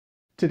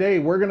Today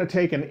we're going to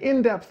take an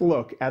in-depth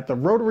look at the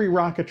Rotary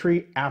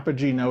Rocketry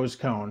Apogee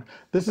Nosecone.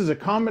 This is a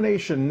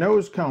combination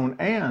nosecone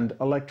and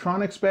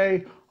electronics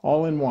bay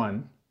all in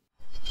one.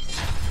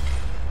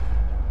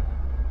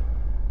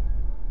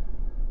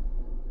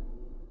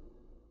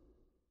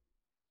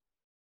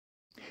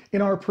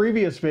 In our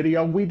previous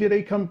video, we did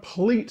a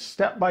complete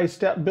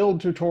step-by-step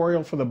build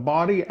tutorial for the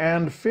body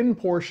and fin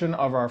portion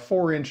of our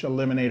 4-inch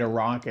Eliminator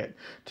rocket.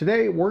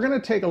 Today, we're going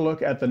to take a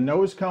look at the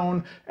nose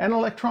cone and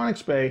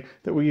electronics bay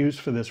that we use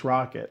for this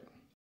rocket.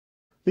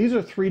 These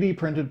are 3D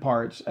printed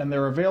parts, and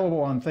they're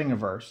available on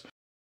Thingiverse.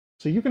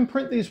 So you can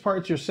print these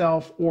parts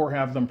yourself or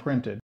have them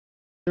printed.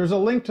 There's a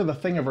link to the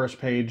Thingiverse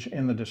page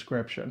in the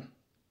description.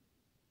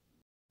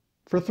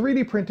 For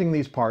 3D printing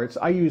these parts,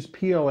 I use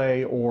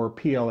PLA or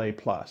PLA+.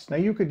 Now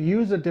you could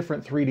use a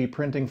different 3D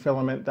printing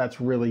filament,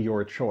 that's really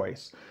your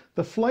choice.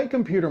 The flight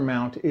computer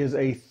mount is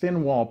a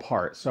thin wall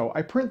part, so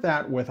I print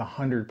that with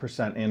 100%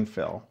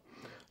 infill.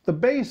 The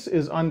base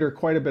is under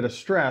quite a bit of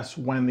stress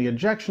when the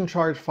ejection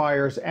charge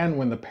fires and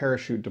when the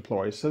parachute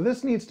deploys, so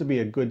this needs to be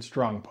a good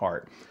strong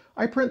part.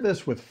 I print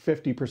this with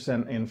 50%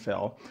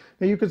 infill.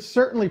 Now you could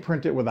certainly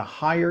print it with a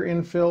higher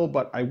infill,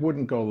 but I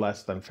wouldn't go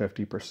less than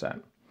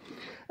 50%.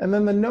 And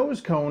then the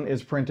nose cone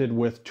is printed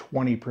with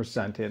 20%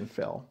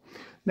 infill.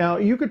 Now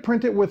you could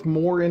print it with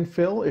more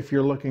infill if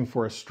you're looking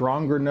for a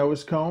stronger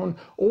nose cone,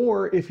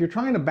 or if you're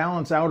trying to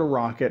balance out a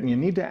rocket and you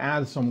need to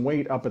add some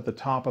weight up at the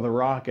top of the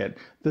rocket,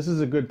 this is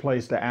a good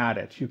place to add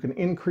it. You can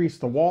increase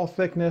the wall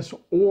thickness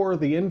or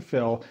the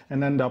infill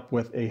and end up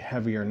with a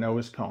heavier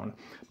nose cone.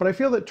 But I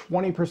feel that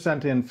 20%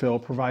 infill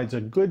provides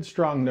a good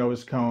strong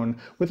nose cone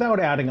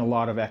without adding a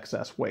lot of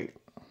excess weight.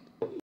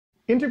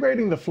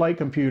 Integrating the flight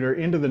computer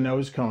into the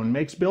nose cone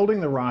makes building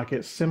the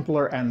rocket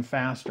simpler and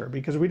faster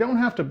because we don't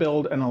have to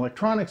build an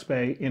electronics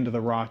bay into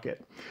the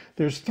rocket.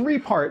 There's 3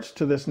 parts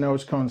to this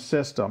nose cone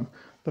system.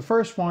 The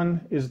first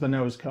one is the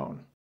nose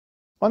cone.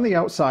 On the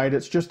outside,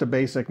 it's just a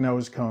basic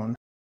nose cone.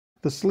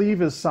 The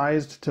sleeve is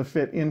sized to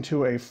fit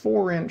into a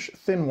 4-inch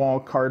thin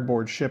wall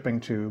cardboard shipping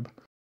tube.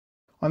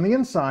 On the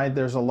inside,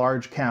 there's a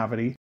large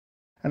cavity,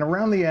 and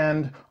around the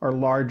end are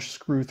large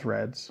screw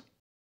threads.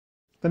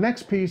 The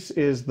next piece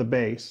is the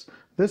base.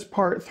 This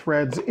part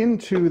threads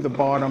into the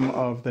bottom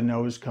of the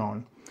nose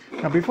cone.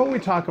 Now before we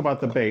talk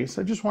about the base,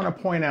 I just want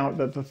to point out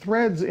that the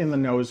threads in the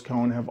nose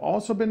cone have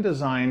also been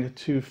designed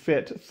to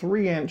fit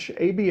 3-inch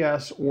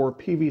ABS or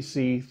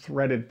PVC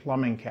threaded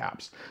plumbing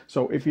caps.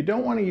 So if you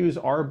don't want to use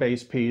our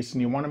base piece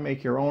and you want to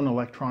make your own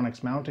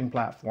electronics mounting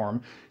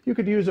platform, you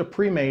could use a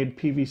pre-made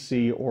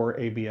PVC or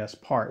ABS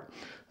part.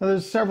 Now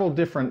there's several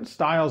different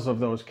styles of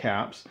those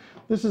caps.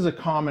 This is a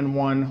common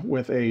one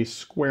with a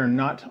square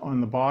nut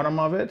on the bottom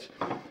of it.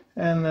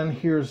 And then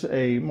here's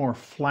a more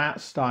flat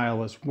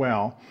style as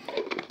well.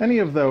 Any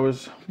of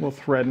those will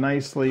thread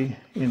nicely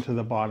into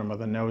the bottom of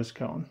the nose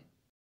cone.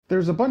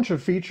 There's a bunch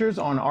of features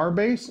on our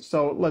base,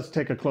 so let's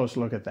take a close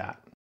look at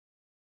that.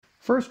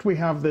 First, we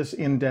have this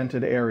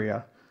indented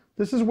area.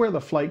 This is where the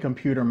flight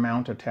computer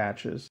mount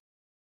attaches.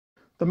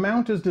 The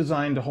mount is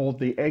designed to hold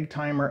the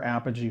EggTimer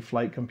Apogee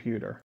flight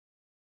computer.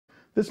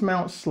 This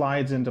mount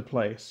slides into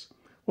place.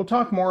 We'll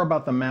talk more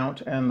about the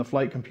mount and the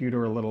flight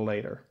computer a little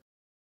later.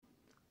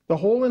 The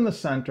hole in the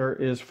center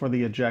is for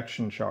the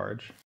ejection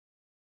charge.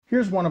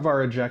 Here's one of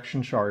our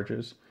ejection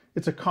charges.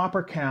 It's a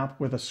copper cap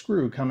with a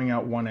screw coming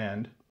out one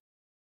end.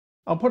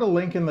 I'll put a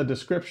link in the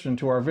description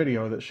to our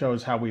video that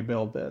shows how we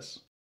build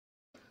this.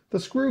 The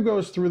screw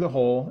goes through the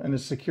hole and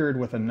is secured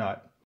with a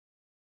nut.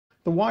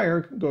 The wire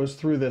goes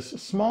through this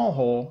small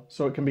hole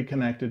so it can be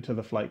connected to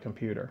the flight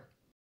computer.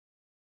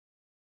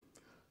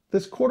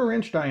 This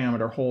 1/4-inch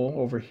diameter hole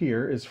over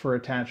here is for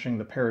attaching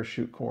the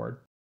parachute cord.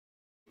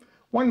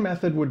 One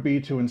method would be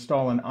to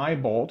install an eye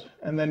bolt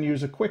and then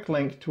use a quick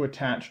link to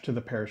attach to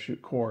the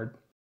parachute cord.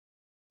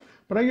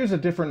 But I use a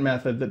different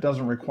method that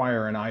doesn't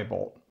require an eye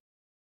bolt.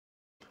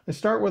 I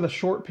start with a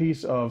short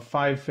piece of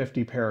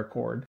 550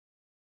 paracord.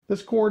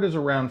 This cord is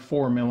around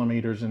 4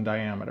 millimeters in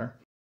diameter.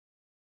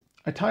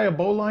 I tie a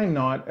bowline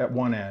knot at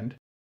one end.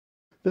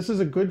 This is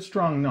a good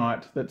strong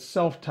knot that's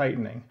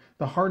self-tightening.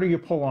 The harder you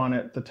pull on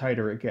it, the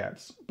tighter it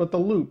gets, but the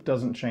loop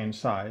doesn't change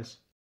size.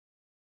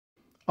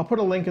 I'll put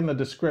a link in the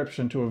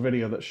description to a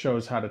video that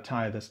shows how to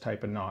tie this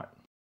type of knot.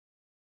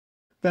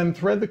 Then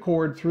thread the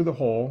cord through the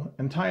hole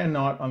and tie a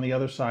knot on the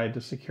other side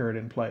to secure it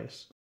in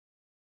place.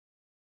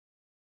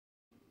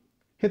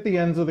 Hit the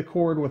ends of the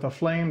cord with a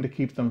flame to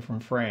keep them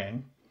from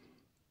fraying.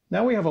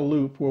 Now we have a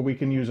loop where we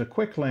can use a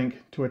quick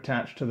link to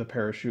attach to the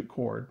parachute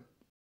cord.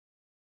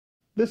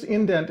 This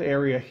indent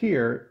area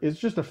here is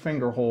just a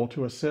finger hole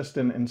to assist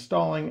in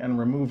installing and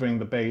removing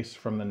the base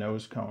from the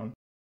nose cone.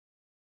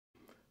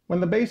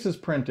 When the base is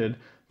printed,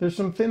 there's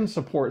some thin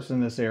supports in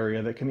this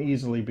area that can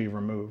easily be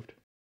removed.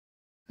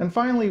 And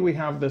finally, we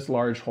have this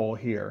large hole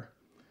here.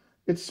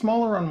 It's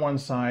smaller on one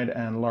side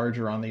and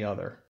larger on the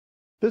other.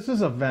 This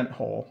is a vent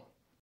hole.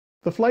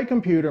 The flight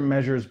computer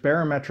measures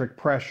barometric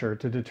pressure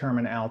to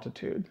determine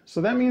altitude.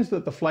 So that means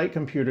that the flight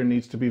computer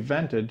needs to be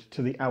vented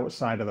to the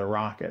outside of the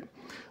rocket.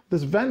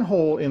 This vent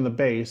hole in the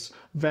base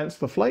vents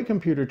the flight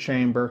computer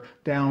chamber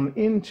down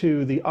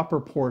into the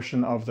upper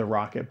portion of the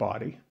rocket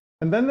body.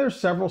 And then there's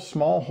several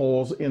small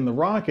holes in the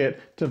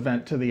rocket to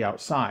vent to the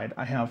outside.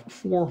 I have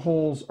 4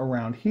 holes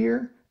around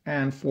here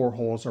and 4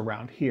 holes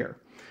around here.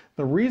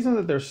 The reason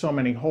that there's so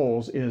many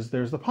holes is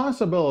there's the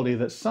possibility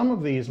that some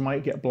of these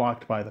might get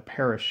blocked by the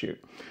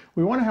parachute.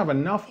 We want to have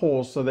enough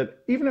holes so that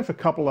even if a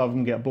couple of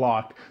them get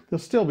blocked,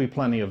 there'll still be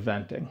plenty of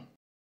venting.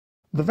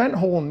 The vent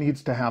hole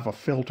needs to have a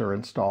filter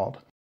installed.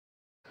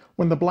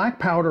 When the black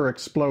powder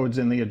explodes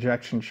in the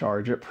ejection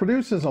charge, it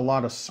produces a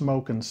lot of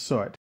smoke and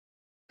soot.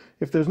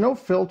 If there's no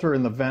filter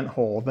in the vent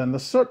hole, then the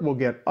soot will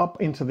get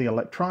up into the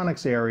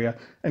electronics area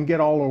and get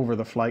all over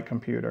the flight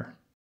computer.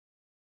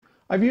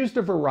 I've used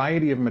a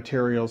variety of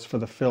materials for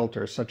the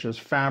filter, such as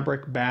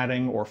fabric,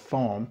 batting, or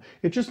foam.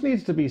 It just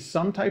needs to be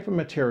some type of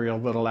material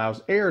that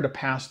allows air to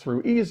pass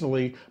through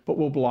easily, but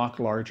will block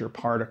larger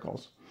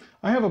particles.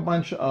 I have a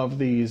bunch of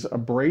these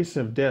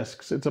abrasive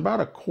discs. It's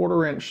about a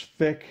 1/4 inch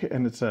thick,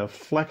 and it's a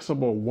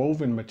flexible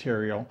woven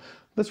material.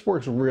 This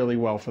works really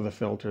well for the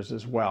filters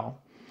as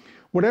well.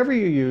 Whatever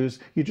you use,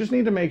 you just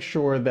need to make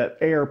sure that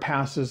air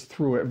passes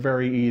through it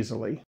very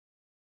easily.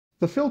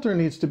 The filter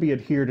needs to be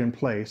adhered in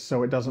place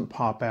so it doesn't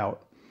pop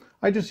out.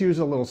 I just use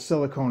a little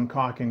silicone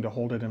caulking to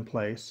hold it in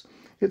place.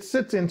 It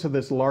sits into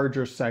this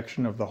larger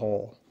section of the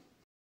hole.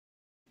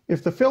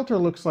 If the filter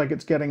looks like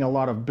it's getting a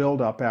lot of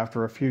buildup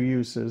after a few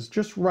uses,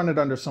 just run it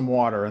under some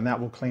water and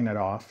that will clean it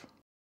off.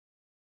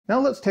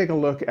 Now let's take a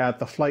look at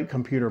the flight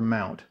computer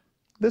mount.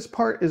 This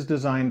part is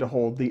designed to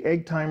hold the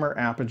EggTimer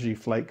Apogee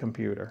flight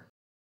computer.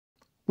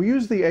 We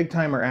use the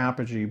EggTimer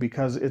Apogee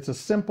because it's a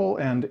simple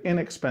and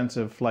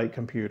inexpensive flight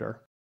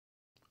computer.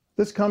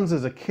 This comes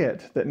as a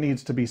kit that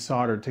needs to be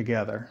soldered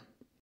together.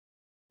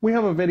 We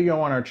have a video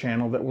on our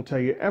channel that will tell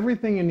you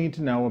everything you need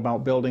to know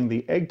about building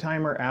the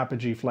EggTimer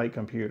Apogee flight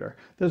computer.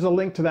 There's a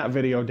link to that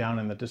video down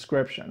in the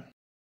description.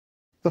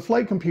 The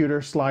flight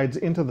computer slides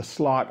into the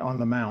slot on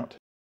the mount.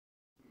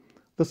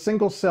 The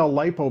single-cell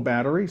LiPo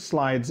battery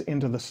slides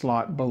into the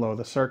slot below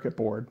the circuit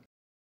board.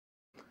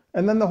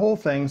 And then the whole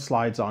thing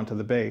slides onto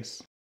the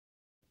base.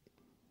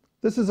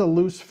 This is a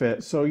loose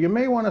fit, so you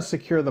may want to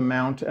secure the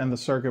mount and the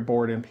circuit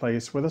board in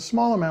place with a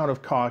small amount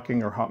of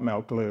caulking or hot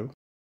melt glue.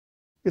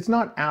 It's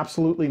not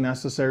absolutely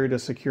necessary to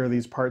secure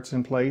these parts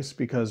in place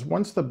because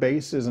once the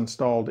base is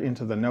installed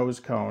into the nose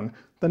cone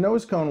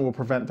will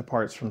prevent the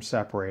parts from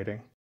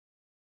separating.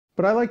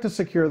 But I like to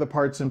secure the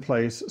parts in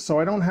place so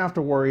I don't have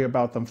to worry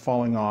about them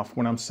falling off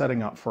when I'm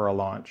setting up for a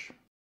launch.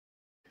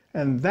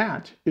 And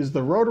that is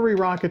the Rotary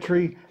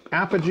Rocketry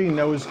Apogee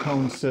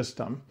Nosecone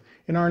system.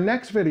 In our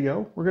next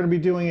video, we're going to be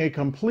doing a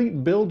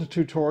complete build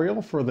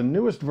tutorial for the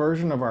newest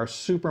version of our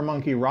Super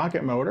Monkey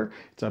rocket motor.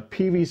 It's a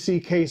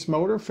PVC case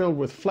motor filled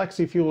with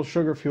flexi-fuel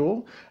sugar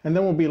fuel, and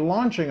then we'll be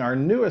launching our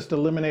newest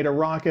Eliminator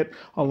rocket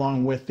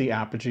along with the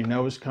Apogee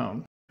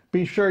Nosecone.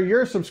 Be sure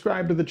you're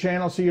subscribed to the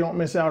channel so you don't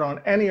miss out on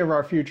any of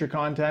our future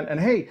content. And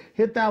hey,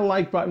 hit that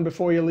like button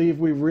before you leave.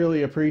 We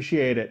really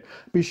appreciate it.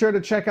 Be sure to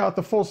check out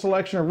the full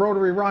selection of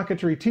Rotary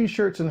Rocketry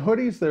t-shirts and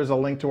hoodies. There's a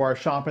link to our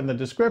shop in the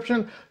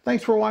description.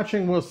 Thanks for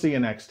watching. We'll see you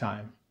next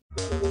time.